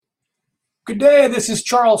Good day. This is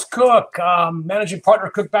Charles Cook, managing partner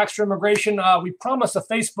of Cook Baxter Immigration. We promised a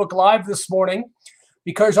Facebook Live this morning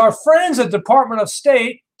because our friends at Department of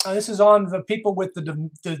State, this is on the people with the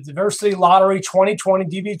Diversity Lottery 2020,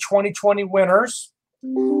 DV2020 winners.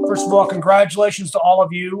 First of all, congratulations to all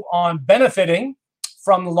of you on benefiting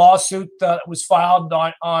from the lawsuit that was filed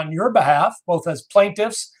on your behalf, both as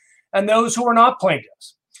plaintiffs and those who are not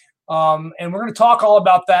plaintiffs. And we're going to talk all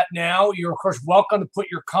about that now. You're, of course, welcome to put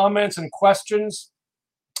your comments and questions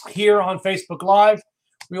here on Facebook Live.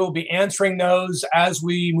 We will be answering those as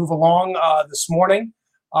we move along this morning.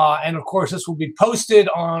 And, of course, this will be posted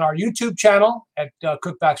on our YouTube channel at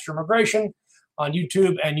Cook Baxter Immigration on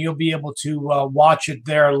YouTube, and you'll be able to watch it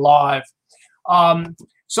there live.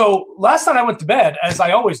 So last night I went to bed, as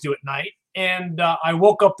I always do at night. And I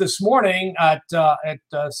woke up this morning at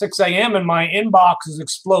 6 a.m. and my inbox is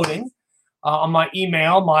exploding on my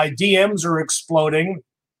email. My DMs are exploding.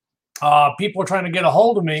 People are trying to get a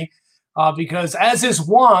hold of me because, as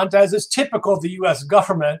is typical of the U.S.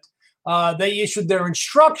 government, they issued their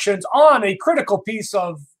instructions on a critical piece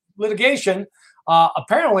of litigation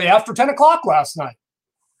apparently after 10 o'clock last night.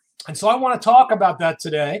 And so I want to talk about that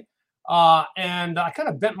today. And I kind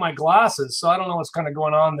of bent my glasses, so I don't know what's kind of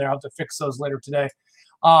going on there. I'll have to fix those later today.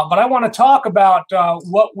 But I want to talk about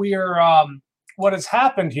what has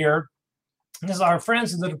happened here. This is our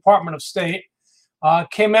friends in the Department of State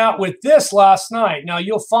came out with this last night. Now,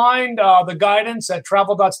 you'll find the guidance at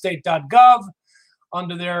travel.state.gov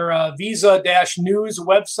under their visa-news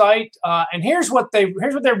website. And here's what they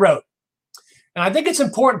wrote. And I think it's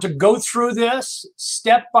important to go through this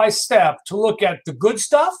step by step to look at the good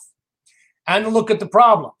stuff and look at the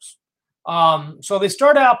problems. So they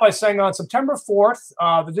start out by saying on September 4th,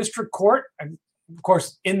 the district court, and of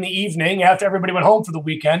course, in the evening after everybody went home for the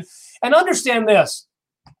weekend, and understand this,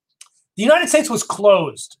 the United States was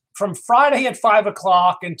closed from Friday at 5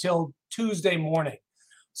 o'clock until Tuesday morning.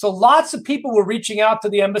 So lots of people were reaching out to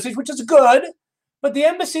the embassies, which is good, but the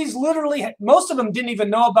embassies literally, most of them didn't even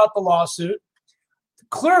know about the lawsuit.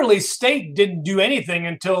 Clearly, state didn't do anything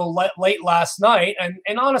until late last night.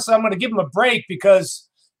 And honestly, I'm going to give them a break because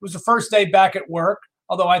it was the first day back at work,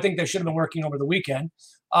 although I think they should have been working over the weekend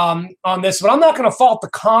on this. But I'm not going to fault the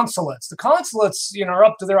consulates. The consulates, are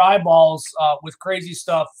up to their eyeballs with crazy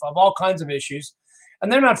stuff of all kinds of issues.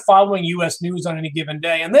 And they're not following U.S. news on any given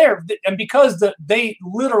day. And because they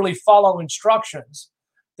literally follow instructions,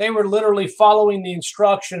 they were literally following the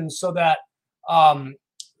instructions so that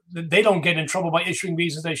they don't get in trouble by issuing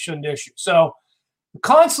visas they shouldn't issue. So the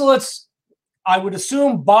consulates, I would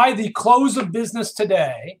assume by the close of business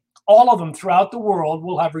today, all of them throughout the world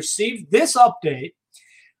will have received this update.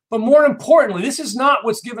 But more importantly, this is not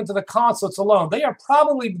what's given to the consulates alone. They are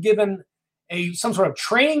probably given some sort of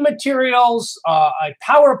training materials, a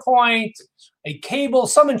PowerPoint, a cable,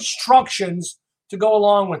 some instructions to go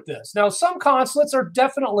along with this. Now, some consulates are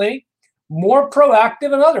definitely more proactive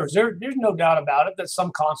than others. There's no doubt about it that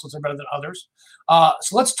some consulates are better than others.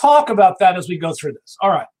 So let's talk about that as we go through this.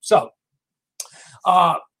 All right. So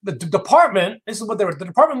the department, this is what they were. The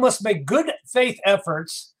department must make good faith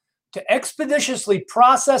efforts to expeditiously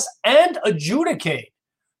process and adjudicate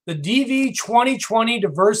the DV 2020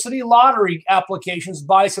 diversity lottery applications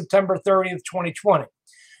by September 30th, 2020.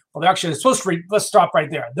 Well, they're supposed to, let's stop right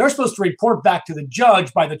there. They're supposed to report back to the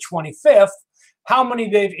judge by the 25th how many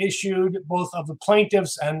they've issued, both of the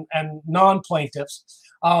plaintiffs and non-plaintiffs.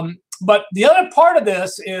 But the other part of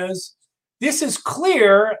this is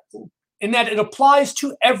clear in that it applies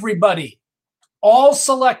to everybody, all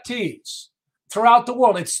selectees throughout the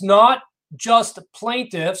world. It's not just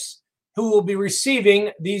plaintiffs who will be receiving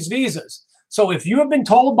these visas. So if you have been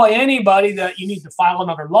told by anybody that you need to file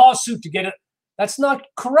another lawsuit to get it, that's not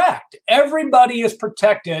correct. Everybody is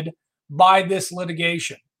protected by this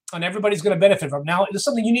litigation, and everybody's going to benefit from it. Now, there's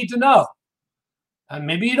something you need to know, and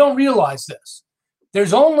maybe you don't realize this.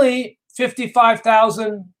 There's only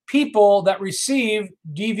 55,000 people that receive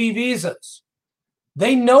DV visas.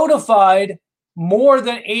 They notified more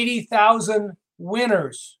than 80,000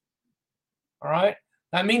 winners. All right?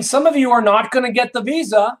 That means some of you are not going to get the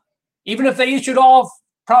visa, even if they issued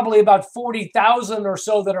probably about 40,000 or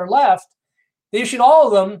so that are left. They issued all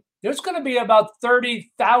of them. There's going to be about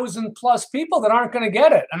 30,000 plus people that aren't going to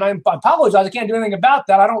get it. And I apologize. I can't do anything about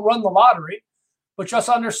that. I don't run the lottery. But just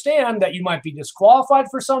understand that you might be disqualified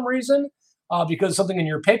for some reason because something in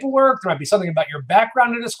your paperwork. There might be something about your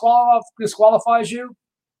background that disqualifies you.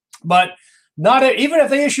 But even if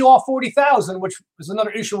they issue all 40,000, which is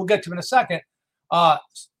another issue we'll get to in a second, a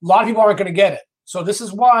lot of people aren't going to get it. So this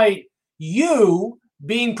is why you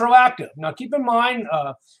being proactive. Now, keep in mind,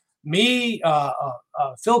 me,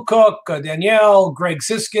 Phil Cook, Danielle, Greg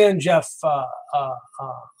Siskin, Jeff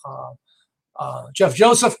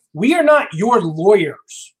Joseph, we are not your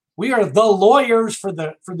lawyers. We are the lawyers for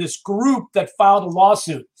this group that filed a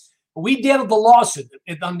lawsuit. We did the lawsuit.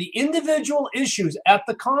 On the individual issues at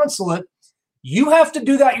the consulate, you have to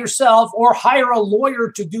do that yourself or hire a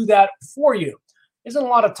lawyer to do that for you. Isn't a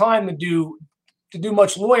lot of time to do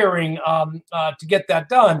much lawyering to get that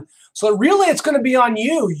done. So really, it's going to be on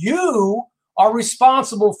you. You are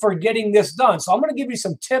responsible for getting this done. So I'm going to give you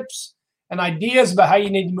some tips and ideas about how you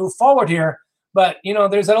need to move forward here. But, you know,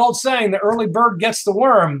 there's that old saying, the early bird gets the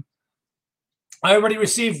worm. I already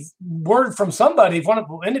received word from somebody, one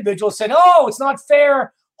individual said, oh, it's not fair.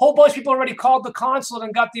 A whole bunch of people already called the consulate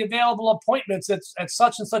and got the available appointments at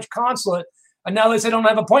such and such consulate. And now they say don't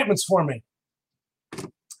have appointments for me.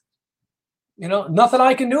 You know, nothing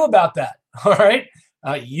I can do about that. All right.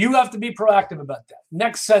 You have to be proactive about that.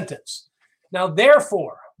 Next sentence. Now,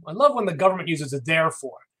 therefore, I love when the government uses a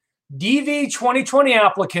therefore. DV2020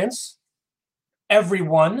 applicants,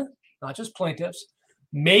 everyone, not just plaintiffs,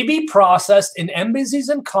 may be processed in embassies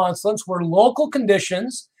and consulates where local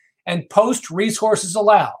conditions and post resources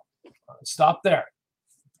allow. Stop there.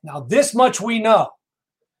 Now, this much we know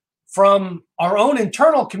from our own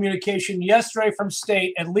internal communication yesterday from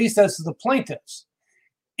state, at least as to the plaintiffs.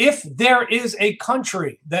 If there is a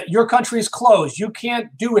country that your country is closed, you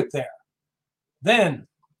can't do it there, then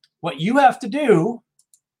what you have to do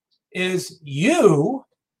is you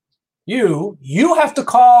have to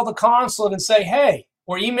call the consulate and say, hey,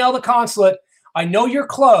 or email the consulate, I know you're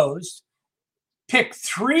closed. Pick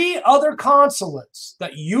 3 other consulates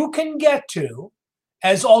that you can get to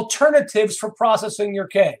as alternatives for processing your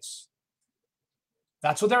case.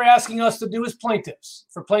 That's what they're asking us to do as plaintiffs,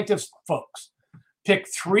 for plaintiffs folks. Pick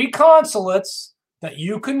 3 consulates that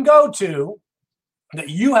you can go to, that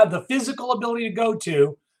you have the physical ability to go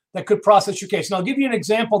to, that could process your case. And I'll give you an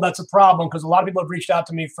example that's a problem because a lot of people have reached out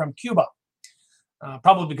to me from Cuba,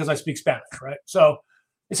 probably because I speak Spanish, right? So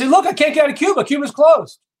they say, look, I can't get out of Cuba. Cuba's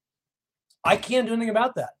closed. I can't do anything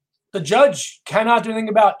about that. The judge cannot do anything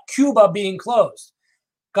about Cuba being closed.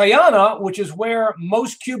 Guyana, which is where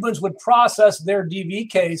most Cubans would process their DV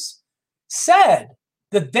case, said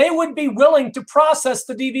that they would be willing to process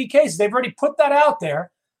the DV case. They've already put that out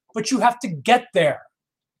there, but you have to get there.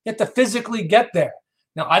 You have to physically get there.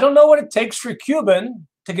 Now, I don't know what it takes for a Cuban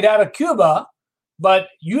to get out of Cuba, but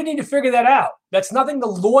you need to figure that out. That's nothing the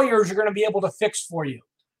lawyers are going to be able to fix for you.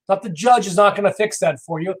 Not the judge is not going to fix that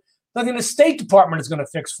for you. Nothing the State Department is going to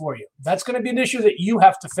fix for you. That's going to be an issue that you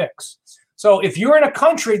have to fix. So if you're in a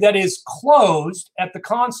country that is closed at the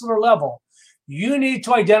consular level, you need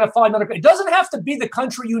to identify another. It doesn't have to be the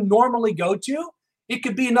country you normally go to. It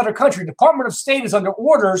could be another country. Department of State is under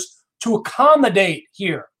orders to accommodate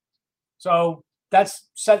here. So that's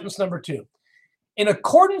sentence number 2. In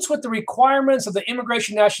accordance with the requirements of the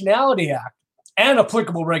Immigration Nationality Act and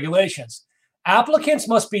applicable regulations, applicants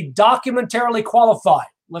must be documentarily qualified.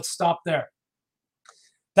 Let's stop there.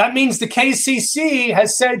 That means the KCC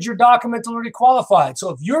has said you're documentarily qualified. So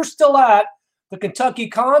if you're still at the Kentucky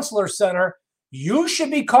Consular Center, you should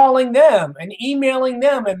be calling them and emailing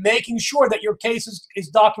them and making sure that your case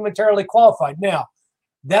is documentarily qualified. Now,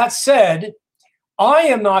 that said, I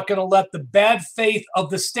am not going to let the bad faith of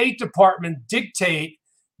the State Department dictate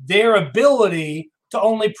their ability to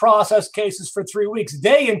only process cases for 3 weeks.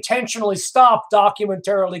 They intentionally stopped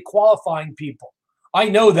documentarily qualifying people. I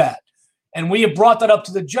know that. And we have brought that up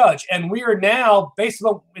to the judge. And we are now, based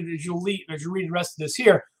on, as you read the rest of this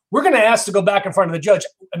here, we're going to ask to go back in front of the judge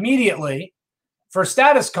immediately for a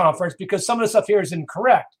status conference because some of the stuff here is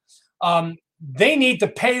incorrect. They need to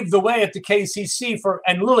pave the way at the KCC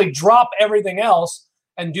and literally drop everything else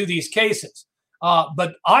and do these cases.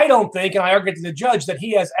 But I don't think, and I argued to the judge, that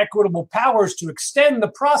he has equitable powers to extend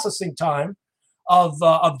the processing time of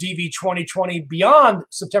DV 2020 beyond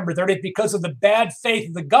September 30th because of the bad faith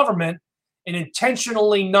of the government in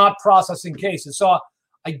intentionally not processing cases. So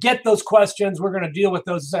I get those questions. We're going to deal with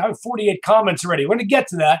those. I have 48 comments already. We're going to get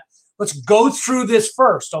to that. Let's go through this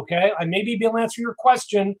first, okay? I may be able to answer your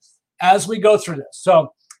question as we go through this.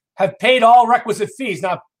 So have paid all requisite fees.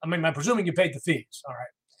 Now, I'm presuming you paid the fees, all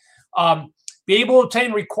right. Be able to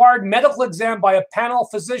obtain required medical exam by a panel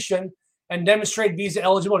physician and demonstrate visa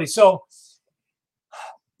eligibility. So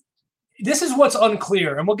this is what's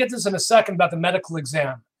unclear, and we'll get this in a second about the medical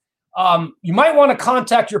exam. You might want to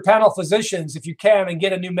contact your panel physicians if you can and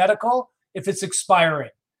get a new medical if it's expiring.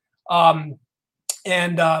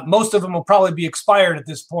 Most of them will probably be expired at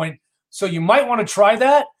this point. So you might want to try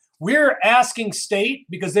that. We're asking state,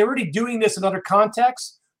 because they're already doing this in other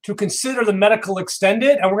contexts, to consider the medical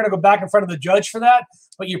extended, and we're going to go back in front of the judge for that,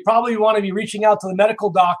 but you probably want to be reaching out to the medical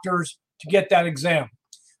doctors to get that exam.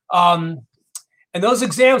 And those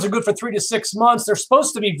exams are good for 3 to 6 months. They're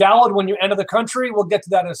supposed to be valid when you enter the country. We'll get to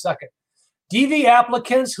that in a second. DV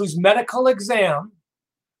applicants whose medical exam,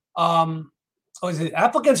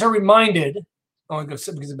 applicants are reminded,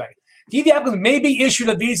 DV applicants may be issued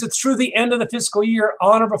a visa through the end of the fiscal year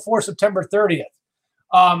on or before September 30th.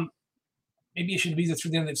 Maybe issued a visa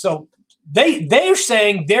through the end of it. So they're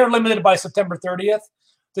saying they're limited by September 30th.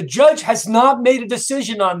 The judge has not made a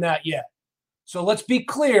decision on that yet. So let's be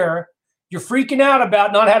clear. You're freaking out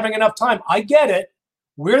about not having enough time. I get it.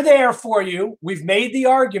 We're there for you. We've made the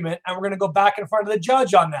argument, and we're going to go back in front of the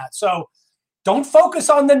judge on that. So don't focus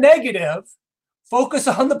on the negative. Focus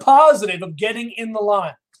on the positive of getting in the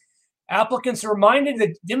line. Applicants are reminded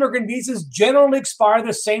that immigrant visas generally expire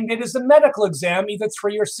the same date as the medical exam, either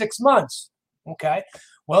 3 or 6 months. Okay.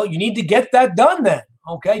 Well, you need to get that done then.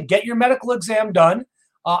 Okay. Get your medical exam done.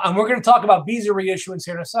 And we're going to talk about visa reissuance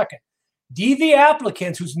here in a second. DV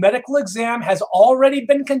applicants whose medical exam has already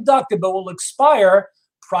been conducted but will expire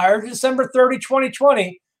prior to December 30,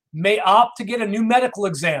 2020, may opt to get a new medical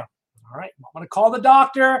exam. All right. I'm going to call the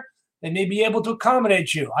doctor. They may be able to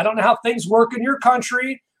accommodate you. I don't know how things work in your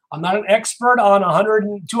country. I'm not an expert on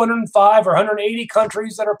 100, 205 or 180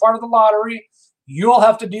 countries that are part of the lottery. You'll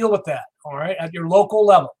have to deal with that, all right, at your local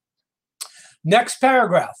level. Next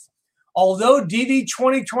paragraph. Although DV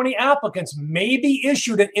 2020 applicants may be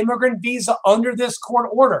issued an immigrant visa under this court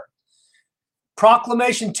order,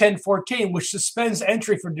 Proclamation 1014, which suspends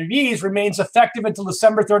entry for DVs, remains effective until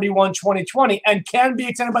December 31, 2020, and can be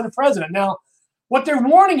extended by the president. Now, what they're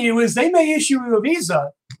warning you is they may issue you a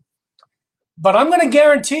visa, but I'm going to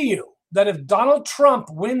guarantee you that if Donald Trump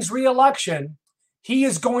wins re-election, he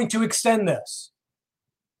is going to extend this.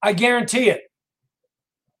 I guarantee it.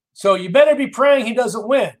 So you better be praying he doesn't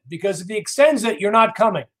win, because if he extends it, you're not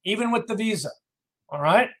coming, even with the visa. All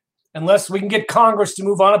right? Unless we can get Congress to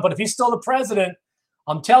move on it. But if he's still the president,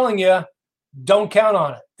 I'm telling you, don't count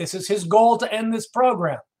on it. This is his goal to end this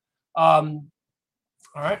program. All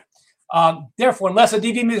right? Therefore, unless a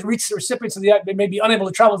DV may reach the recipients of the act, they may be unable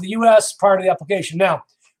to travel to the U.S. prior to the application. Now,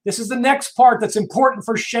 this is the next part that's important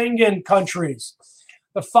for Schengen countries.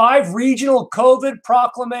 The 5 regional COVID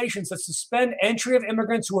proclamations that suspend entry of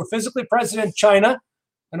immigrants who are physically present in China,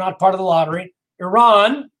 they're not part of the lottery,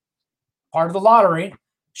 Iran, part of the lottery,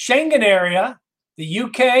 Schengen area, the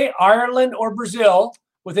UK, Ireland, or Brazil,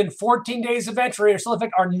 within 14 days of entry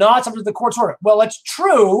are not subject to the court's order. Well, that's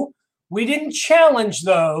true. We didn't challenge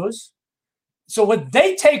those. So what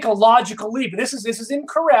they take a logical leap, this is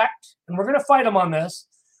incorrect, and we're going to fight them on this.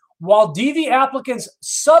 While DV applicants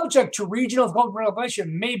subject to regional COVID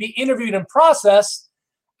proclamation may be interviewed and processed,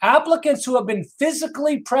 applicants who have been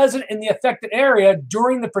physically present in the affected area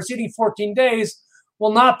during the preceding 14 days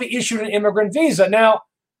will not be issued an immigrant visa. Now,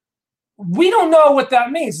 we don't know what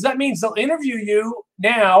that means. That means they'll interview you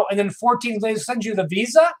now and then 14 days send you the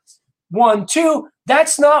visa? 1, 2,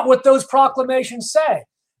 that's not what those proclamations say.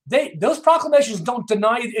 Those proclamations don't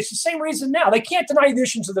deny you. It's the same reason now. They can't deny you the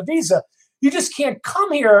issuance of the visa. You just can't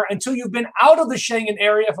come here until you've been out of the Schengen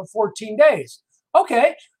area for 14 days.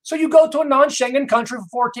 Okay, so you go to a non-Schengen country for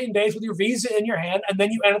 14 days with your visa in your hand, and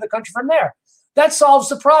then you enter the country from there. That solves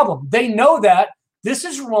the problem. They know that. This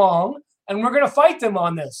is wrong, and we're going to fight them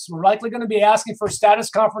on this. We're likely going to be asking for a status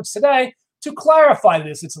conference today to clarify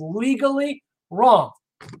this. It's legally wrong.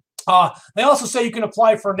 They also say you can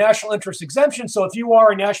apply for a national interest exemption. So if you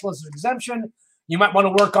are a national interest exemption, you might want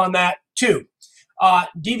to work on that too.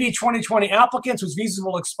 DV 2020 applicants whose visas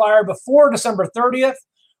will expire before December 30th,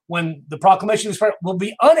 when the proclamation is expired, will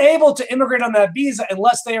be unable to immigrate on that visa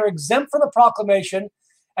unless they are exempt from the proclamation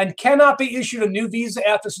and cannot be issued a new visa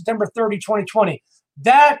after September 30, 2020.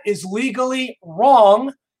 That is legally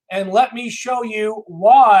wrong, and let me show you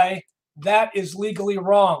why that is legally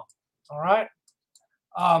wrong. All right?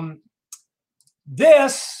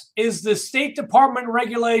 This is the State Department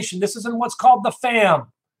regulation. This is in what's called the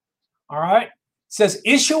FAM. All right? It says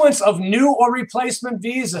issuance of new or replacement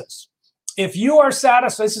visas. If you are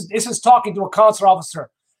satisfied, this is talking to a consular officer,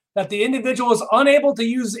 that the individual is unable to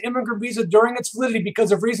use the immigrant visa during its validity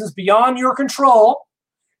because of reasons beyond your control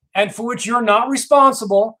and for which you're not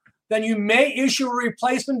responsible, then you may issue a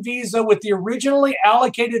replacement visa with the originally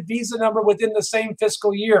allocated visa number within the same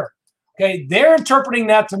fiscal year. Okay, they're interpreting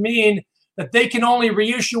that to mean that they can only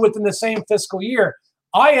reissue within the same fiscal year.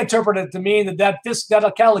 I interpret it to mean that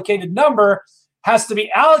allocated number has to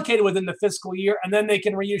be allocated within the fiscal year, and then they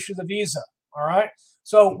can reissue the visa. All right.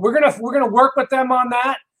 So we're gonna work with them on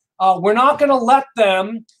that. We're not gonna let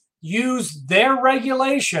them use their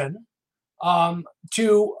regulation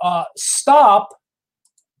to stop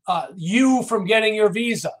you from getting your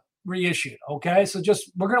visa reissued. Okay, so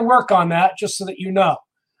we're going to work on that just so that you know.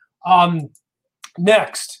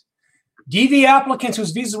 Next, DV applicants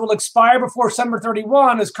whose visas will expire before December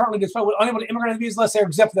 31 is currently unable to immigrate on the visa unless they're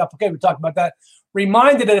exempt from the application. We talked about that.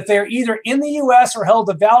 Reminded that if they are either in the U.S. or held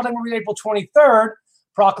a valid immigrant April 23rd,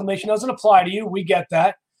 proclamation doesn't apply to you. We get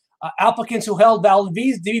that. Applicants who held valid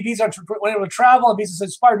visas, DV visas, are unable to travel and visas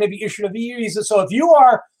expired may be issued a visa. So if you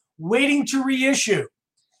are waiting to reissue,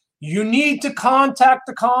 you need to contact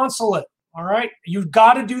the consulate. All right, you've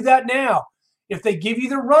got to do that now. If they give you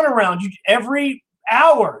the runaround, every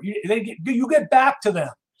hour you get back to them.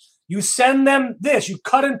 You send them this. You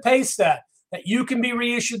cut and paste that you can be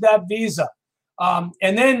reissued that visa, and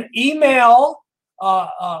then email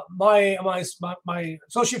my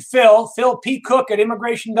associate Phil P. Cook at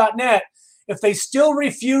immigration.net. If they still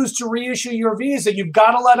refuse to reissue your visa, you've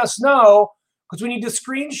got to let us know, because we need the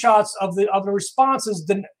screenshots of the responses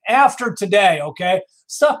after today. Okay,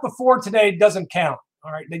 stuff before today doesn't count.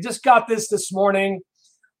 All right, they just got this morning.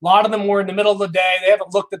 A lot of them were in the middle of the day. They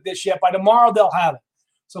haven't looked at this yet. By tomorrow, they'll have it.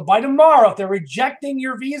 So by tomorrow, if they're rejecting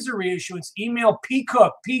your visa reissuance, email pcook,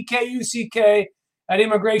 P-K-U-C-K, at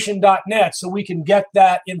immigration.net so we can get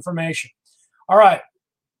that information. All right.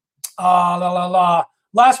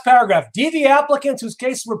 Last paragraph. DV applicants whose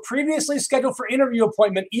cases were previously scheduled for interview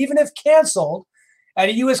appointment, even if canceled at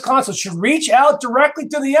a U.S. consulate, should reach out directly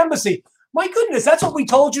to the embassy. My goodness, that's what we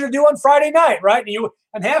told you to do on Friday night, right?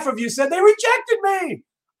 And half of you said they rejected me.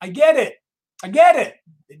 I get it.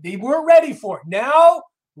 They weren't ready for it. Now,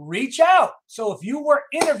 reach out. So if you were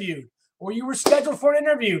interviewed or you were scheduled for an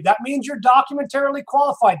interview, that means you're documentarily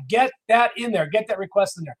qualified. Get that in there. Get that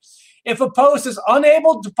request in there. If a post is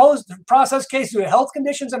unable to process case due to health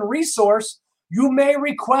conditions and resource, you may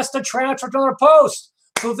request a transfer to another post.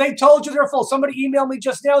 So if they told you they're full, somebody emailed me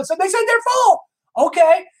just now and said, they said they're full.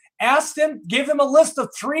 Okay. Ask them, give them a list of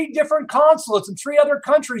 3 different consulates in 3 other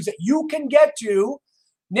countries that you can get to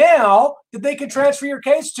now that they can transfer your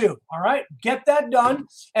case to. All right, get that done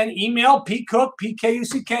and email pcook,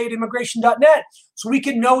 P-K-U-C-K, at immigration.net so we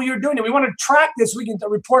can know you're doing it. We want to track this so we can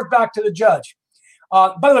report back to the judge.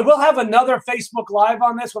 By the way, we'll have another Facebook Live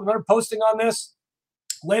on this, another posting on this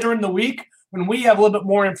later in the week when we have a little bit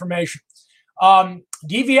more information.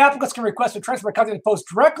 DV applicants can request a transfer by contacting the post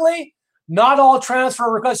directly. Not all transfer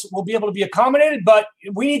requests will be able to be accommodated, but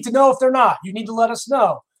we need to know if they're not. You need to let us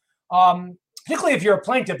know, particularly if you're a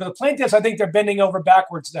plaintiff. But the plaintiffs, I think they're bending over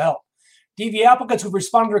backwards to help. DV applicants who've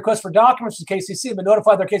responded to requests for documents to KCC have been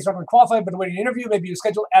notified their case is not going to qualify, but awaiting an interview may be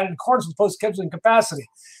scheduled at in accordance with post-scheduling capacity.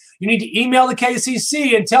 You need to email the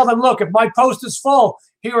KCC and tell them, look, if my post is full,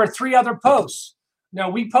 here are 3 other posts. Now,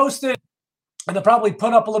 we posted, and they'll probably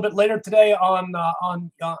put up a little bit later today on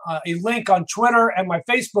a link on Twitter and my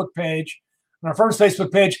Facebook page, on our first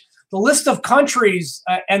Facebook page, the list of countries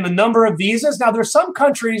and the number of visas. Now, there's some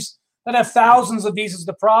countries that have thousands of visas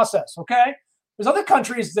to process, okay? There's other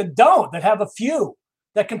countries that don't, that have a few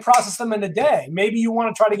that can process them in a day. Maybe you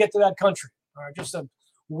want to try to get to that country. All right, just a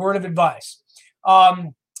word of advice.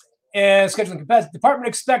 And scheduling capacity. The department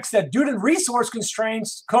expects that due to resource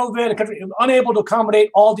constraints, COVID, the country is unable to accommodate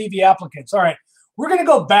all DV applicants. All right, we're going to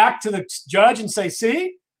go back to the judge and say,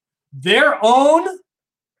 see, their own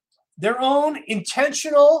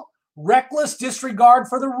intentional, reckless disregard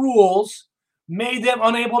for the rules made them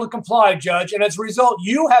unable to comply, Judge. And as a result,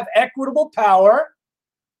 you have equitable power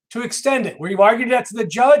to extend it. We've argued that to the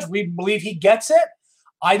judge. We believe he gets it.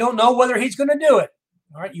 I don't know whether he's going to do it.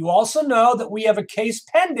 All right. You also know that we have a case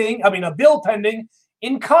pending, a bill pending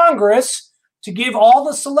in Congress to give all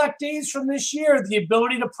the selectees from this year the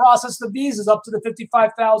ability to process the visas up to the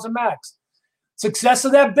 55,000 max. Success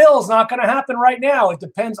of that bill is not going to happen right now. It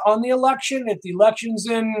depends on the election. If the election's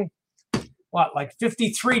in, like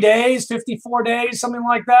 53 days, 54 days, something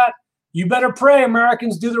like that, you better pray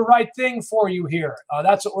Americans do the right thing for you here.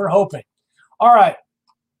 That's what we're hoping. All right.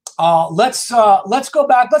 Let's go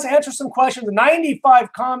back. Let's answer some questions.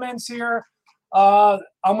 95 comments here. I'm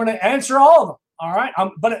going to answer all of them. All right.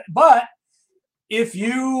 But if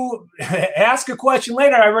you ask a question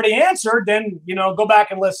later I already answered, then, go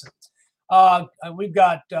back and listen. We've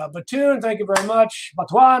got Batoon. Thank you very much.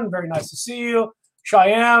 Batuan, very nice to see you.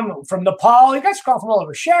 Cheyenne from Nepal. You guys are calling from all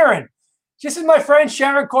over. Sharon. This is my friend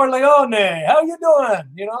Sharon Corleone. How you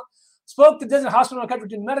doing? Spoke to Disney Hospital in the country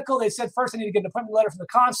doing medical. They said first I need to get an appointment letter from the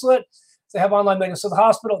consulate. They have online medical. So the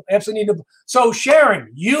hospital absolutely need to. So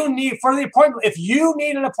Sharon, you need for the appointment. If you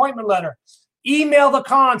need an appointment letter, email the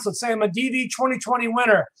consulate. Say I'm a DV2020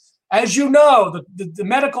 winner. As you know, the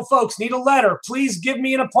medical folks need a letter. Please give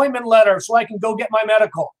me an appointment letter so I can go get my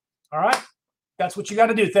medical. All right? That's what you got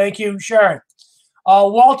to do. Thank you, Sharon.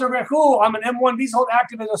 Walter Rehu, I'm an M1 visa hold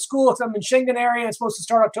active in a school. I'm in Schengen area. It's supposed to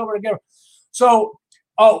start October again. So,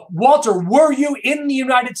 Walter, were you in the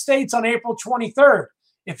United States on April 23rd?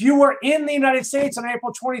 If you were in the United States on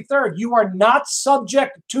April 23rd, you are not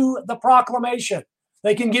subject to the proclamation.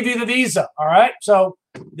 They can give you the visa. All right? So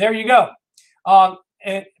there you go.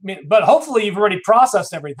 But hopefully you've already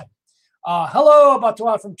processed everything. Hello,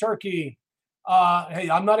 Batuan from Turkey. Hey,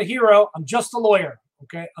 I'm not a hero. I'm just a lawyer.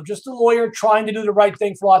 Okay, I'm just a lawyer trying to do the right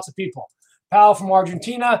thing for lots of people. Pal from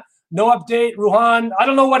Argentina, no update. Ruhan, I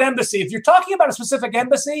don't know what embassy. If you're talking about a specific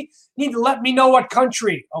embassy, you need to let me know what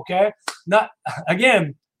country. Okay, not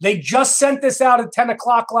again. They just sent this out at 10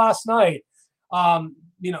 o'clock last night.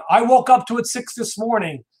 I woke up to it 6 this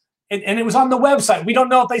morning, and it was on the website. We don't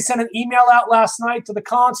know if they sent an email out last night to the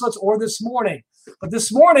consulates or this morning. But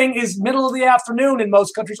this morning is middle of the afternoon in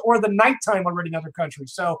most countries, or the nighttime already in other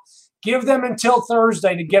countries. So give them until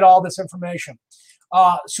Thursday to get all this information.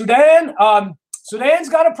 Sudan's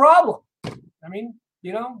got a problem. I mean,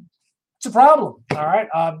 it's a problem. All right.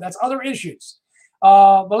 That's other issues.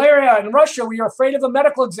 Valeria, in Russia, we are afraid of a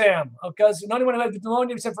medical exam because anyone who has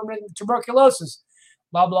pneumonia is from tuberculosis.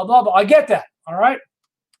 Blah, blah, blah, blah. I get that. All right.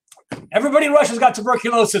 Everybody in Russia's got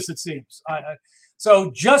tuberculosis, it seems.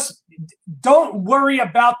 So just don't worry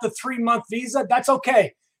about the 3-month visa. That's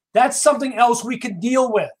okay. That's something else we can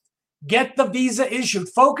deal with. Get the visa issued.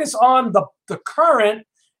 Focus on the current,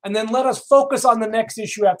 and then let us focus on the next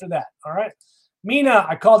issue after that. All right. Mina,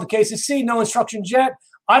 I called the KCC. No instructions yet.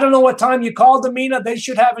 I don't know what time you called them, Mina. They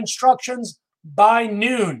should have instructions by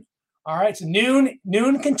noon. All right. So noon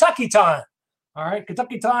Kentucky time. All right.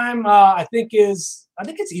 Kentucky time, I think it's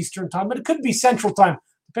Eastern time, but it could be Central time.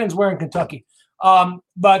 Depends where in Kentucky.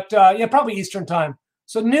 Yeah, probably Eastern time.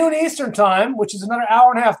 So noon Eastern time, which is another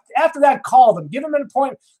hour and a half. After that, call them. Give them an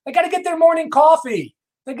appointment. They got to get their morning coffee.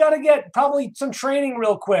 They got to get probably some training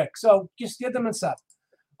real quick. So just give them and stuff.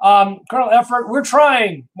 Colonel Effort, we're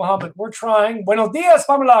trying, Mohammed. We're trying. Buenos dias,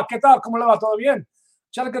 Pamela. ¿Qué tal? ¿Cómo le va? ¿Todo bien?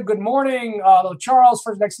 Angelica, good morning. Charles,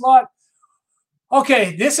 for the next lot.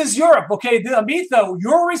 Okay, this is Europe. Okay, Amitha,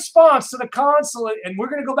 your response to the consulate, and we're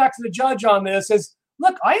going to go back to the judge on this, is,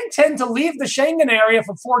 look, I intend to leave the Schengen area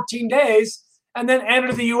for 14 days and then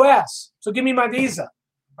enter the U.S. So give me my visa.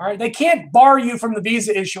 All right, they can't bar you from the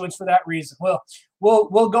visa issuance for that reason. Well,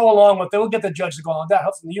 we'll go along with it. We'll get the judge to go along with that.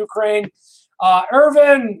 Help from the Ukraine.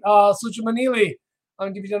 Irvin Suchamanili, I'll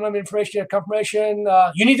give you the information, confirmation.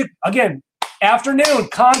 You need to, again, afternoon,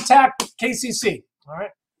 contact KCC. All right.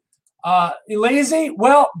 Lazy,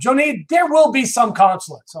 well, Johnny, there will be some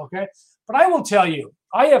consulates, okay? But I will tell you,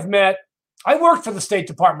 I worked for the State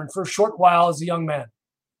Department for a short while as a young man.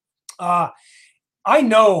 I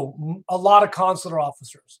know a lot of consular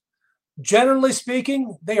officers. Generally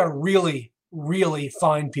speaking, they are really, really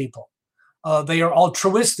fine people. They are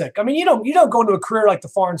altruistic. I mean, you don't go into a career like the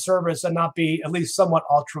Foreign Service and not be at least somewhat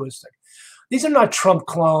altruistic. These are not Trump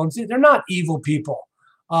clones. They're not evil people.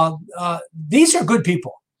 These are good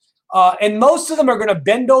people. And most of them are going to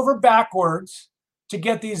bend over backwards to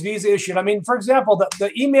get these visas issued. I mean, for example,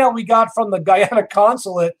 the email we got from the Guyana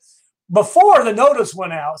consulate before the notice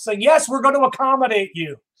went out saying, yes, we're going to accommodate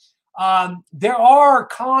you. There are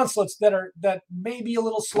consulates that may be a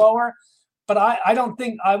little slower, but I don't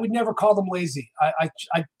think, I would never call them lazy.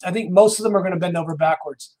 I think most of them are going to bend over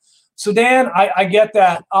backwards. Sudan, I get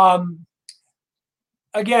that.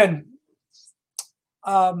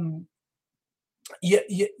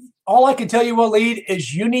 All I can tell you, Waleed,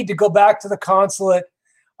 is you need to go back to the consulate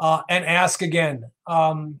and ask again.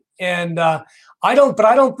 I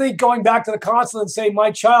don't think going back to the consulate and saying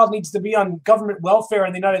my child needs to be on government welfare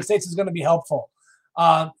in the United States is going to be helpful.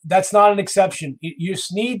 That's not an exception. You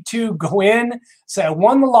just need to go in, say, I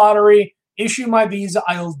won the lottery, issue my visa.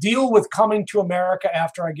 I'll deal with coming to America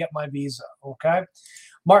after I get my visa. Okay.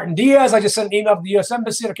 Martin Diaz, I just sent an email to the U.S.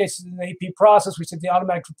 Embassy. In case of the AP process, we sent the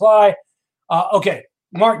automatic reply. Okay,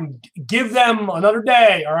 Martin, give them another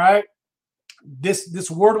day. All right.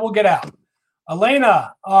 This word will get out.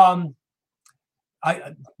 Elena, do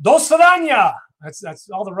svidaniya. That's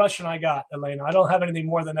all the Russian I got, Elena. I don't have anything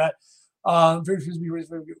more than that. We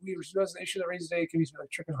raised an issue that raises a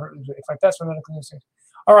trick and hurt. If I pass my medical instinct.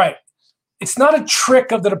 All right. It's not a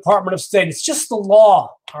trick of the Department of State. It's just the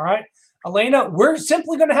law. All right. Elena, we're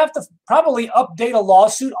simply going to have to probably update a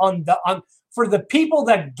lawsuit for the people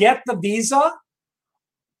that get the visa.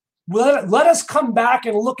 Let us come back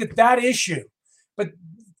and look at that issue. But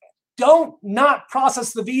don't not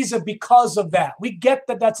process the visa because of that. We get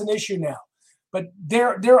that that's an issue now. But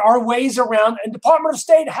there are ways around, and Department of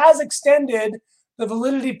State has extended the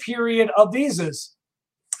validity period of visas,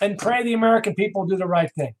 and pray the American people do the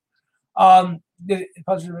right thing.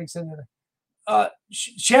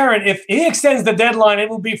 Sharon, if he extends the deadline, it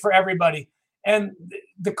will be for everybody. And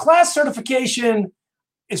the class certification,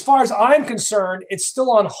 as far as I'm concerned, it's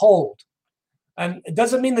still on hold. And it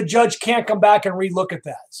doesn't mean the judge can't come back and relook at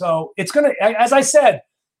that. So it's going to, as I said,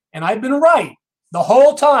 and I've been right the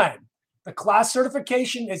whole time, the class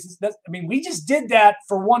certification is, we just did that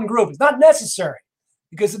for one group. It's not necessary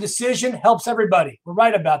because the decision helps everybody. We're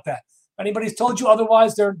right about that. If anybody's told you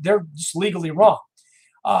otherwise, they're just legally wrong.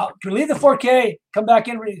 Can we leave the 4K, come back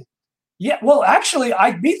in? Yeah, well, actually,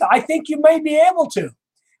 I think you may be able to.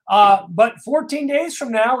 But 14 days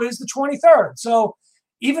from now is the 23rd. So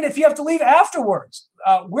even if you have to leave afterwards,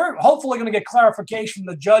 we're hopefully going to get clarification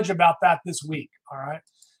from the judge about that this week. All right.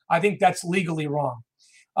 I think that's legally wrong.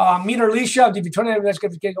 Meter Alicia,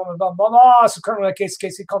 DV2020, blah, blah, blah. So currently, that case,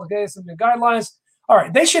 called the case and the guidelines. All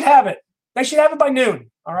right. They should have it. They should have it by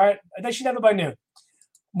noon. All right. They should have it by noon.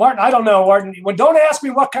 Martin, I don't know, Martin. Well, don't ask me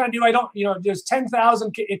what kind of do I don't, there's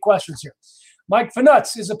 10,000 questions here. Mike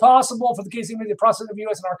Finutz, is it possible for the case to process of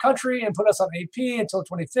U.S. in our country and put us on AP until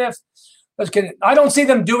 25th? I don't see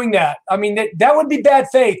them doing that. I mean, that would be bad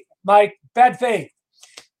faith, Mike, bad faith.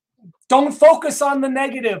 Don't focus on the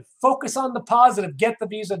negative. Focus on the positive. Get the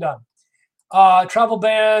visa done. Travel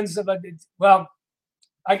bans, well,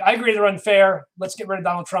 I agree they're unfair. Let's get rid of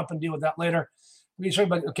Donald Trump and deal with that later.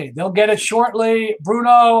 Okay, they'll get it shortly.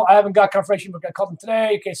 Bruno, I haven't got confirmation, but I called them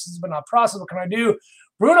today. Cases has been not processed. What can I do?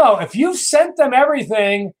 Bruno, if you've sent them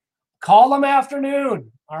everything, call them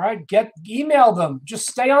afternoon. All right, email them. Just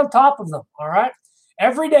stay on top of them. All right,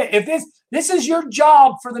 every day. If this is your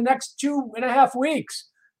job for the next 2.5 weeks,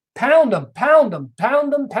 pound them, pound them,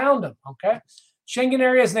 pound them, pound them. Okay. Schengen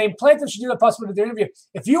area's named plaintiff should do the possibility of the interview.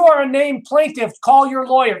 If you are a named plaintiff, call your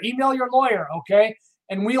lawyer, email your lawyer. Okay,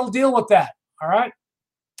 and we'll deal with that. All right.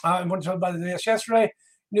 I want to talk about this yesterday.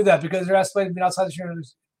 Knew that because they're asked to be outside the Schengen.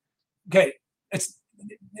 Okay,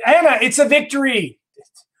 Anna. It's a victory.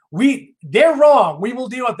 They're wrong. We will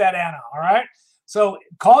deal with that, Anna. All right. So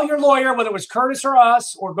call your lawyer, whether it was Curtis or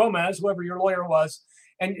us or Gomez, whoever your lawyer was,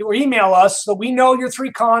 or email us so we know your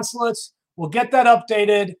 3 consulates. We'll get that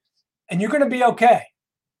updated, and you're going to be okay.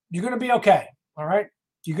 You're going to be okay. All right.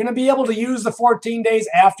 You're going to be able to use the 14 days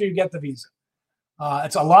after you get the visa.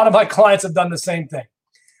 It's a lot of my clients have done the same thing.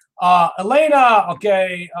 Elena,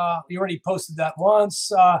 okay, you already posted that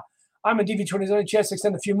once. I'm a DV2020 chance to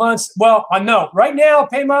extend a few months. Well, no, right now,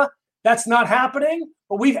 Pema, that's not happening,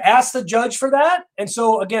 but we've asked the judge for that. And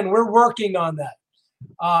so, again, we're working on that.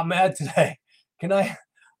 Mad today. Can I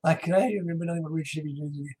remember nothing but reach?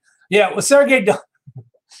 Yeah, well, Sergey,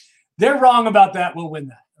 they're wrong about that. We'll win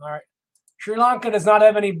that. All right. Sri Lanka does not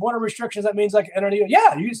have any border restrictions. That means like enter.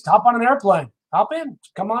 Yeah, you just hop on an airplane. Hop in.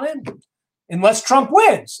 Come on in. Unless Trump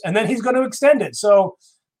wins, and then he's going to extend it. So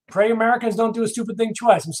pray Americans don't do a stupid thing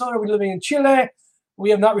twice. I'm sorry, we're living in Chile.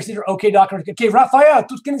 We have not received our OK document. Okay, Rafael,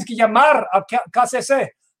 tú tienes que llamar a KCC.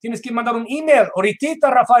 Tienes que mandar un email. Ahorita,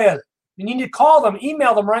 Rafael. You need to call them,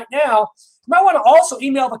 email them right now. You might want to also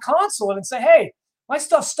email the consulate and say, hey, my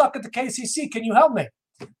stuff's stuck at the KCC. Can you help me?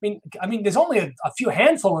 I mean, there's only a few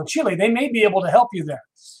handful in Chile. They may be able to help you there.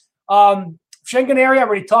 Schengen area, I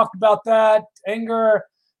already talked about that. Anger,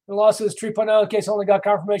 the lawsuit is 3.0. Case only got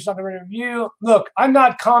confirmation on the review. Look, I'm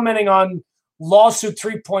not commenting on lawsuit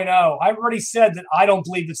 3.0. I've already said that I don't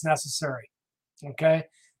believe it's necessary. Okay?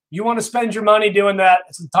 You want to spend your money doing that,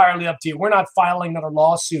 it's entirely up to you. We're not filing another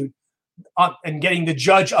lawsuit and getting the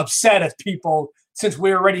judge upset at people since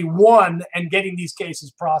we already won and getting these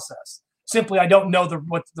cases processed. Simply, I don't know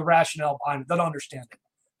what the rationale behind it. I don't understand it.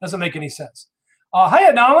 Doesn't make any sense.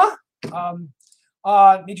 Hi, Adama.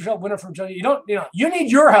 Need your help, winner from Johnny. You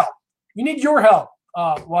need your help. You need your help,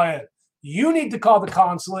 Wyatt. You need to call the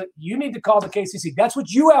consulate. You need to call the KCC. That's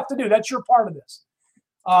what you have to do. That's your part of this.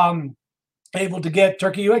 Able to get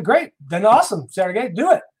Turkey, UA, great. Then awesome, Sergey,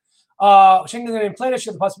 do it. Schengen and Planish,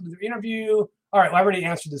 the possibility of interview. All right, well, I already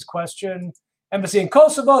answered this question. Embassy in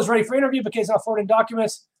Kosovo is ready for interview, but case not forwarding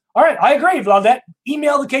documents. All right, I agree, Vladet.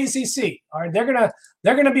 Email the KCC. All right, they're gonna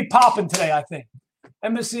be popping today, I think.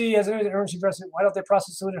 Embassy has an emergency precedent. Why don't they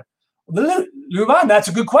process it? Luban, that's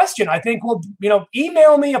a good question. I think we'll,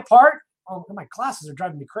 email me a part. Oh, my classes are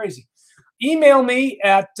driving me crazy. Email me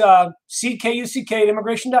at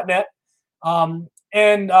ckuck@immigration.net,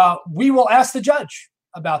 and we will ask the judge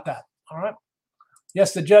about that. All right.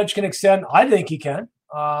 Yes, the judge can extend. I think he can.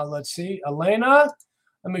 Let's see. Elena,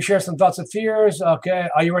 let me share some thoughts and fears. Okay.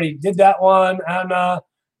 You already did that one. Anna,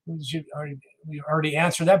 we already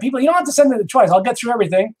answered that. People, you don't have to send me the choice. I'll get through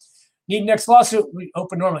everything. Need next lawsuit. We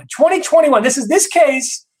open normally. 2021. This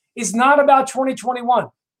case is not about 2021.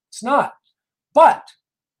 It's not. But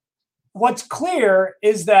what's clear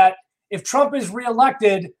is that if Trump is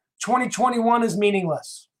reelected, 2021 is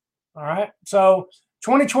meaningless. All right. So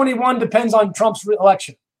 2021 depends on Trump's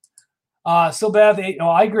reelection. Still bad.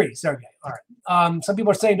 I agree, Sergey. All right. Some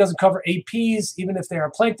people are saying it doesn't cover APs, even if they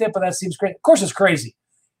are plaintiff, but that seems great. Of course, it's crazy.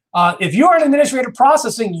 If you're in administrative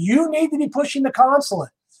processing, you need to be pushing the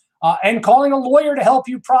consulate and calling a lawyer to help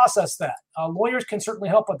you process that. Lawyers can certainly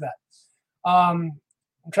help with that.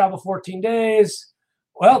 Travel 14 days.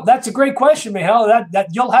 Well, that's a great question, Mihail. That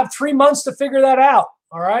you'll have 3 months to figure that out.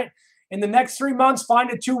 All right. In the next 3 months,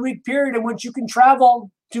 find a 2-week period in which you can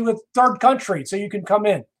travel to a third country so you can come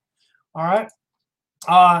in. All right.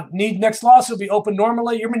 Need next lawsuit be open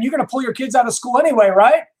normally. You're going to pull your kids out of school anyway,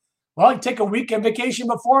 right? Well, you take a weekend vacation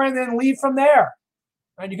before and then leave from there.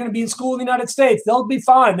 Right? You're going to be in school in the United States. They'll be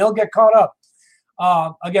fine. They'll get caught up.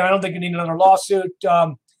 Again, I don't think you need another lawsuit.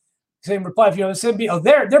 Same reply if you have a SIMB. Oh,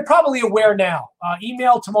 they're probably aware now.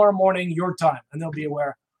 Email tomorrow morning your time, and they'll be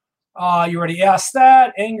aware. You already asked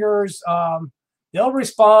that. Angers. They'll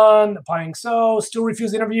respond. Applying still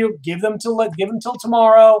refuse the interview. Give them till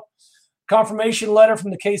tomorrow. Confirmation letter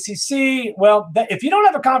from the KCC. Well, if you don't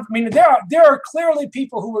have a confirmation, there are clearly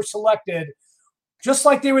people who were selected, just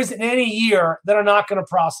like there is in any year, that are not going to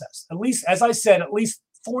process. At least, as I said, at least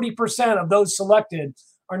 40% of those selected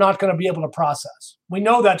are not going to be able to process. We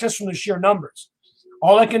know that just from the sheer numbers.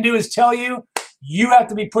 All I can do is tell you, you have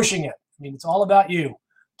to be pushing it. I mean, it's all about you.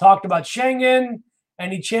 Talked about Schengen.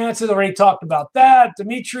 Any chances? Already talked about that.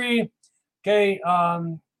 Dimitri. Okay.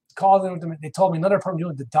 Call them. They told me another problem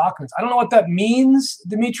dealing with the documents. I don't know what that means,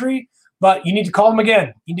 Dimitri, but you need to call them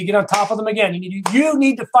again. You need to get on top of them again. You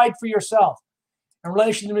need to fight for yourself. In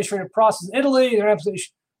relation to administrative process in Italy,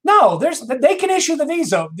 no, they can issue the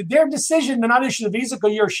visa. Their decision to not issue the visa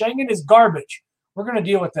because you're Schengen is garbage. We're going to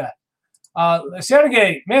deal with that.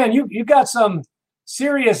 Sergey, man, you got some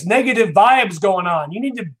serious negative vibes going on. You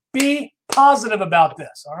need to be positive about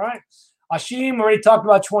this, all right? Ashim already talked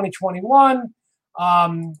about 2021.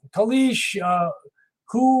 Kalish,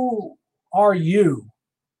 who are you?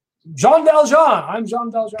 Jean Valjean. I'm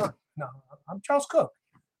Jean Valjean. No, I'm Charles Cook.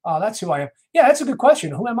 That's who I am. Yeah, that's a good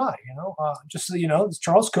question. Who am I? Just so you know, it's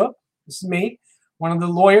Charles Cook. This is me, one of the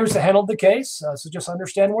lawyers that handled the case. So just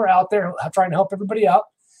understand we're out there trying to help everybody out.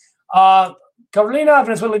 Carolina,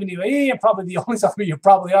 Venezuela, leaving the UAE, and probably the only stuff you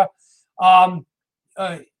probably are.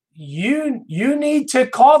 You need to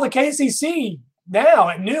call the KCC now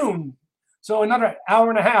at noon. So another hour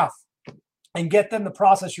and a half, and get them to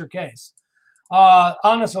process your case.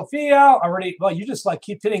 Anna Sophia, already, well, you just like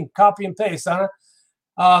keep hitting copy and paste, Anna.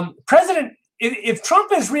 President, if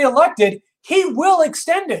Trump is reelected, he will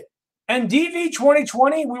extend it. And DV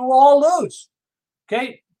 2020, we will all lose.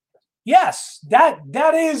 Okay? Yes,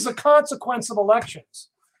 that is a consequence of elections.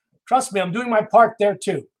 Trust me, I'm doing my part there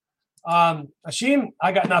too. Ashim,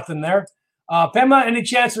 I got nothing there. Pema, any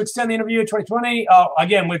chance to extend the interview in 2020?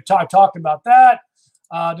 Again, we've talked about that.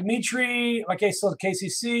 Dimitri, okay, so the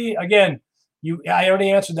KCC. Again, I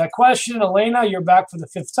already answered that question. Elena, you're back for the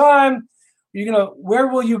 5th time. Where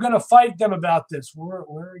will you gonna fight them about this? Where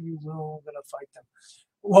are you gonna fight them?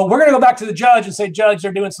 Well, we're gonna go back to the judge and say, Judge,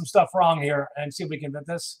 they're doing some stuff wrong here, and see if we can get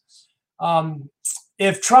this.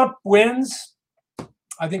 If Trump wins,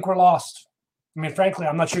 I think we're lost. I mean, frankly,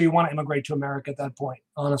 I'm not sure you want to immigrate to America at that point,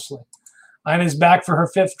 honestly. Anna's back for her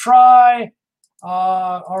 5th try.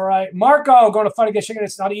 All right. Marco, going to fight against Schengen.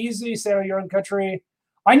 It's not easy. Stay in your own country.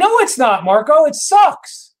 I know it's not, Marco. It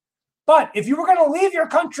sucks. But if you were going to leave your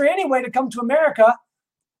country anyway to come to America,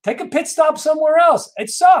 take a pit stop somewhere else. It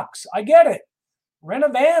sucks. I get it. Rent a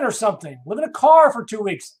van or something. Live in a car for 2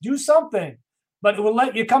 weeks. Do something. But it will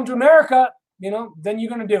let you come to America, then you're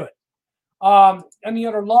going to do it. Any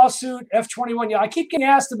other lawsuit? F-21. Yeah, I keep getting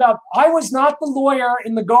asked about, I was not the lawyer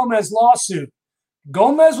in the Gomez lawsuit.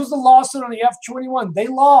 Gomez was the lawsuit on the F-21. They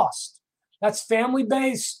lost. That's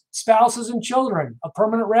family-based, spouses and children, a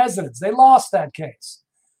permanent residence. They lost that case.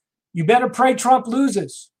 You better pray Trump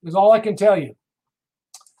loses, is all I can tell you.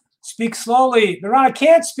 Speak slowly. I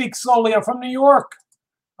can't speak slowly. I'm from New York.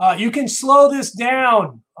 You can slow this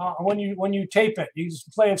down when you tape it. You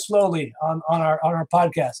just play it slowly on our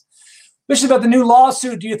podcast. Especially about the new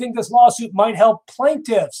lawsuit. Do you think this lawsuit might help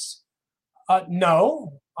plaintiffs?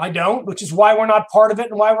 No, I don't, which is why we're not part of it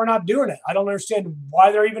and why we're not doing it. I don't understand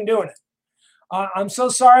why they're even doing it. I'm so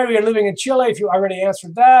sorry we are living in Chile, if you already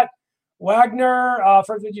answered that. Wagner,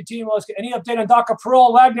 first with your team, any update on DACA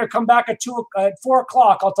parole? Wagner, come back at 4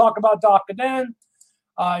 o'clock. I'll talk about DACA then.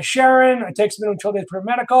 Sharon, it takes minimum 12 days per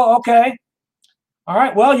medical. Okay. All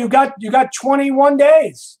right. Well, you got 21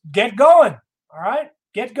 days. Get going. All right.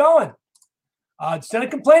 Get going. Instead of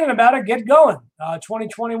complaining about it, get going.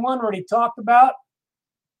 2021 already talked about.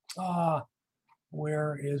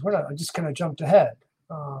 Where I just kind of jumped ahead.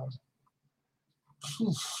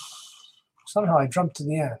 Somehow I jumped to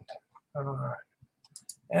the end. All right.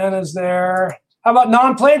 Anna's there. How about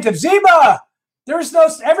non-plaintiff? Zeba!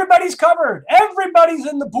 Everybody's covered. Everybody's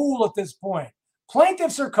in the pool at this point.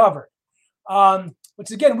 Plaintiffs are covered.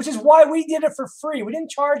 Which is why we did it for free. We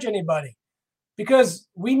didn't charge anybody because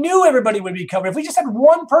we knew everybody would be covered. If we just had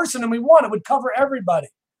one person and we won, it would cover everybody.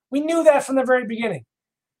 We knew that from the very beginning.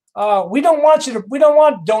 We don't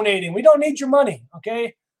want donating. We don't need your money.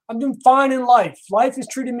 Okay. I'm doing fine in life. Life is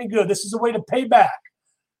treating me good. This is a way to pay back.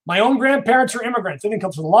 My own grandparents are immigrants. They didn't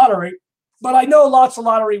come from the lottery, but I know lots of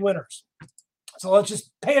lottery winners. So let's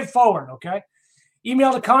just pay it forward, okay?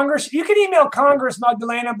 Email to Congress. You can email Congress,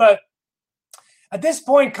 Magdalena, but at this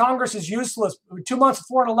point, Congress is useless. 2 months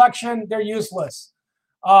before an election, they're useless.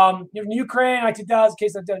 In Ukraine, 19,000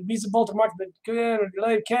 case of visa bulletin mark,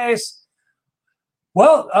 related case.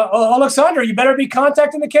 Well, Alexander, you better be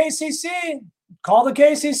contacting the KCC. Call the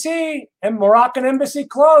KCC and Moroccan embassy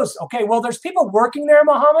closed. Okay, well, there's people working there,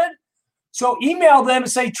 Mohammed. So email them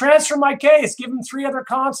and say, transfer my case. Give them 3 other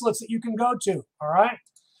consulates that you can go to, all right?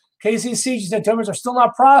 KCC determines are still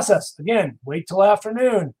not processed. Again, wait till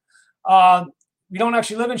afternoon. We don't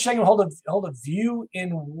actually live in Schengen. Hold a view in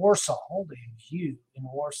Warsaw. Hold a view in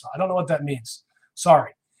Warsaw. I don't know what that means.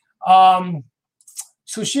 Sorry.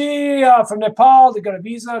 Sushi from Nepal. They got a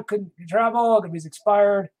visa. Couldn't travel. The visa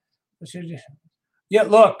expired. Yeah,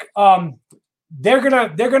 look. They're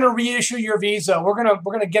gonna reissue your visa. We're gonna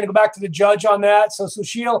go back to the judge on that. So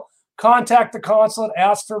Sushil, contact the consulate,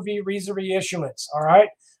 ask for visa reissuance. All right.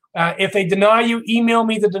 If they deny you, email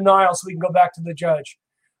me the denial so we can go back to the judge.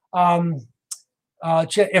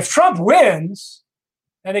 If Trump wins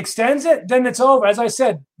and extends it, then it's over. As I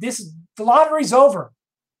said, the lottery's over.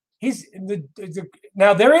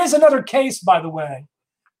 Now there is another case, by the way.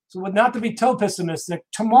 So not to be too pessimistic,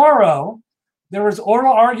 tomorrow there was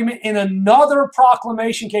oral argument in another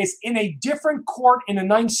proclamation case in a different court in the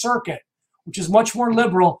Ninth Circuit, which is much more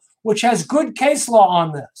liberal, which has good case law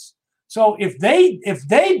on this. So if they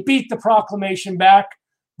beat the proclamation back,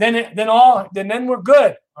 then we're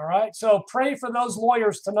good. All right. So pray for those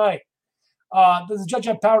lawyers tonight. Does the judge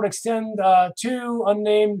have power to extend to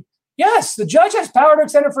unnamed? Yes, the judge has power to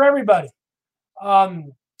extend it for everybody.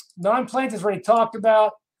 Non-plaintiffs already talked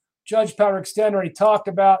about. Judge power to extend already talked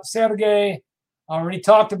about. Sergey already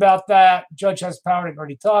talked about that. Judge has power to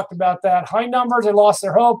already talked about that. High numbers, they lost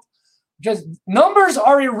their hope. Just numbers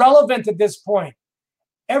are irrelevant at this point.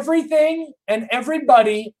 Everything and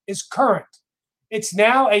everybody is current. It's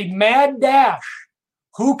now a mad dash.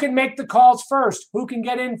 Who can make the calls first? Who can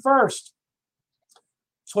get in first?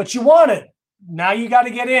 It's what you wanted. Now you got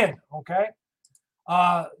to get in, okay?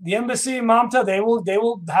 The embassy in Mamta, they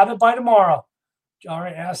will have it by tomorrow. All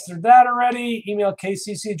right, asked her that already. Email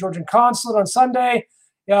KCC Georgian Consulate on Sunday.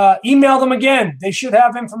 Email them again. They should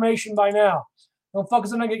have information by now. Don't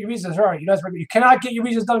focus on getting your visas. All right, you cannot get your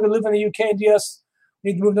visas done if you live in the UK and DS.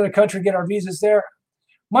 We need to move to the country, get our visas there.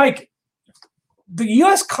 Mike, the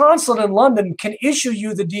U.S. consulate in London can issue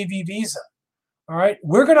you the DV visa. All right,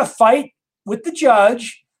 we're going to fight with the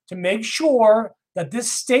judge to make sure that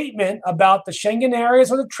this statement about the Schengen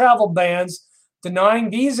areas or the travel bans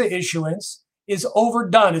denying visa issuance is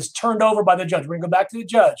overdone, is turned over by the judge. We're going to go back to the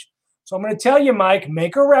judge. So I'm going to tell you, Mike,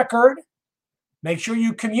 make a record. Make sure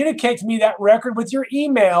you communicate to me that record with your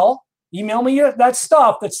email. Email me that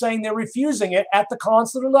stuff that's saying they're refusing it at the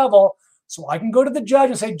consular level so I can go to the judge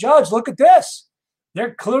and say, Judge, look at this.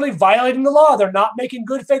 They're clearly violating the law. They're not making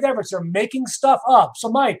good faith efforts. They're making stuff up. So,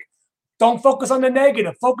 Mike, don't focus on the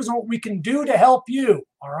negative. Focus on what we can do to help you,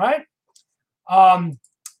 all right?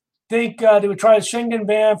 They would try a Schengen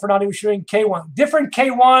ban for not issuing K1. Different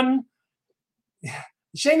K1. The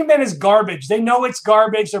Schengen ban is garbage. They know it's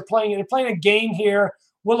garbage. They're playing a game here.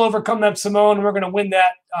 We'll overcome that, Simone, and we're going to win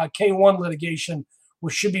that K1 litigation,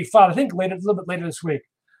 which should be filed, I think, a little bit later this week.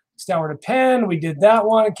 Stour to Penn, we did that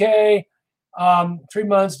one, okay. 3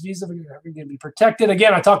 months, visa, we're going to be protected.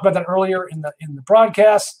 Again, I talked about that earlier in the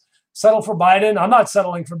broadcast. Settle for Biden. I'm not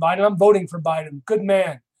settling for Biden. I'm voting for Biden. Good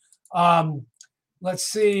man. Let's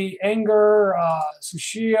see. Anger,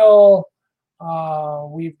 Sushil.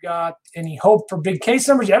 We've got any hope for big case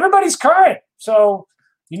numbers? Everybody's current. So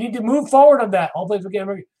you need to move forward on that. All plaintiffs will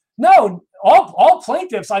get no, all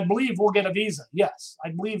plaintiffs, I believe, will get a visa. Yes,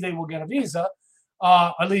 I believe they will get a visa.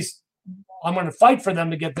 At least I'm going to fight for them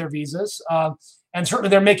to get their visas. And certainly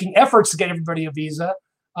they're making efforts to get everybody a visa.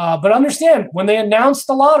 But understand, when they announced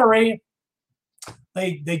the lottery,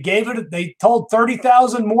 they told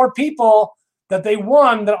 30,000 more people that they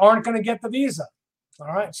won that aren't going to get the visa. All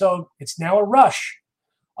right, so it's now a rush.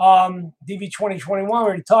 DV2020, we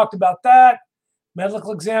already talked about that.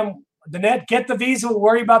 Medical exam, the net, get the visa. We'll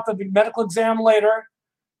worry about the medical exam later.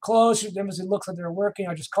 Close. Your embassy looks like they're working.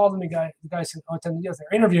 I just called them. The guy said, "Oh, yes,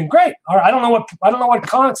 they're interviewing." Great. All right. I don't know what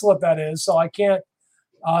consulate that is, so I can't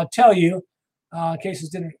tell you. Cases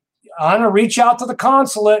didn't. I'm gonna reach out to the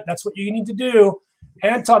consulate. That's what you need to do.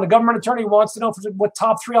 Anton, the government attorney, wants to know what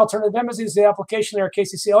top 3 alternative embassies the application there.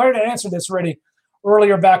 KCC. I already answered this already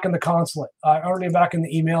earlier back in the consulate. Earlier back in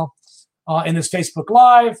the email, in this Facebook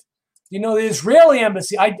Live. You know, the Israeli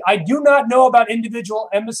embassy, I do not know about individual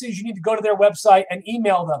embassies. You need to go to their website and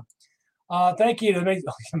email them. Thank you. I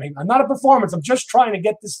mean, I'm not a performance. I'm just trying to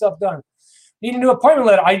get this stuff done. Need a new appointment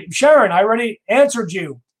letter. Sharon, I already answered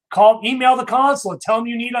you. Email the consulate. Tell them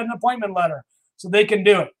you need an appointment letter so they can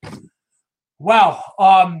do it. Wow.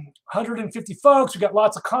 150 folks. We got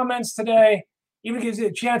lots of comments today. Even gives you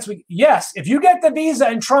a chance. Yes, if you get the visa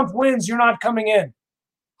and Trump wins, you're not coming in.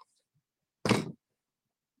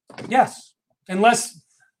 Yes, unless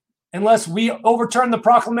we overturn the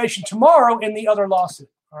proclamation tomorrow in the other lawsuit.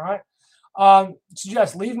 All right.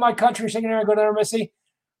 Suggest leave my country, Schengen area, go to embassy.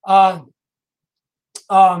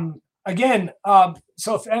 Again,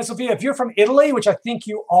 so Sophia, if you're from Italy, which I think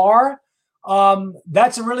you are,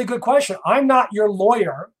 that's a really good question. I'm not your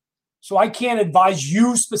lawyer, so I can't advise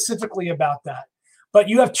you specifically about that. But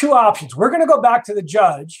you have 2 options. We're going to go back to the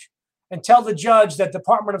judge and tell the judge that the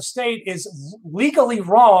Department of State is legally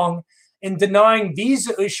wrong in denying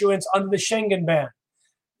visa issuance under the Schengen ban.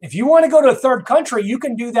 If you want to go to a third country, you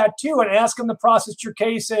can do that too and ask them to process your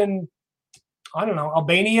case in, I don't know,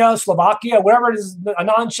 Albania, Slovakia, wherever it is, a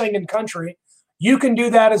non-Schengen country. You can do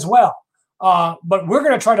that as well. But we're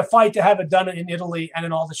going to try to fight to have it done in Italy and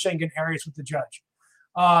in all the Schengen areas with the judge.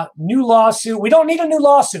 New lawsuit. We don't need a new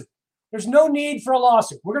lawsuit. There's no need for a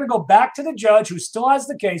lawsuit. We're going to go back to the judge who still has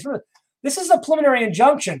the case. This is a preliminary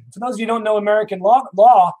injunction. For those of you who don't know American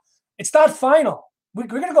law, it's not final. We're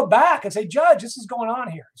going to go back and say, Judge, this is going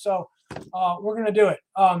on here. So we're going to do it.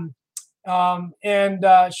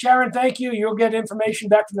 Sharon, thank you. You'll get information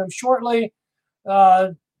back from them shortly.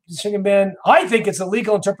 Schengen ban. I think it's a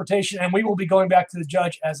legal interpretation, and we will be going back to the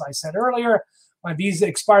judge, as I said earlier. My visa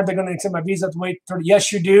expired. They're going to extend my visa. I have to wait 30.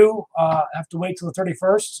 Yes, you do. Have to wait till the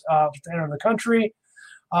 31st to enter the country.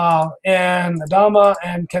 And Adama,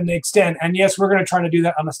 and can they extend? And yes, we're going to try to do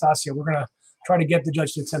that, Anastasia. We're going to try to get the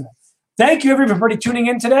judge to extend that. Thank you, everybody, for tuning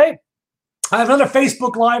in today. I have another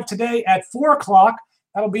Facebook Live today at 4 o'clock.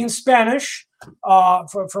 That'll be in Spanish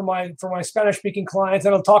for my Spanish-speaking clients.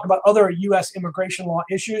 And I'll talk about other U.S. immigration law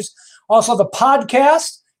issues. Also, the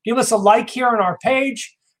podcast. Give us a like here on our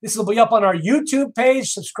page. This will be up on our YouTube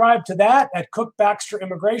page. Subscribe to that at Cook Baxter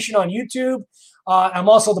Immigration on YouTube. I'm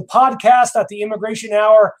also the podcast at the Immigration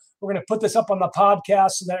Hour. We're going to put this up on the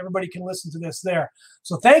podcast so that everybody can listen to this there.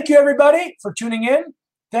 So thank you, everybody, for tuning in.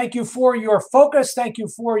 Thank you for your focus. Thank you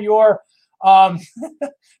for your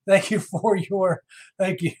thank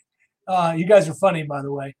you. You guys are funny, by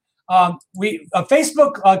the way.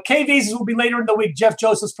 Facebook K-Visas will be later in the week. Jeff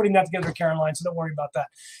Joseph's putting that together, Caroline, so don't worry about that.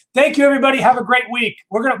 Thank you, everybody. Have a great week.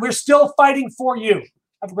 We're still fighting for you.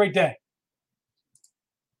 Have a great day.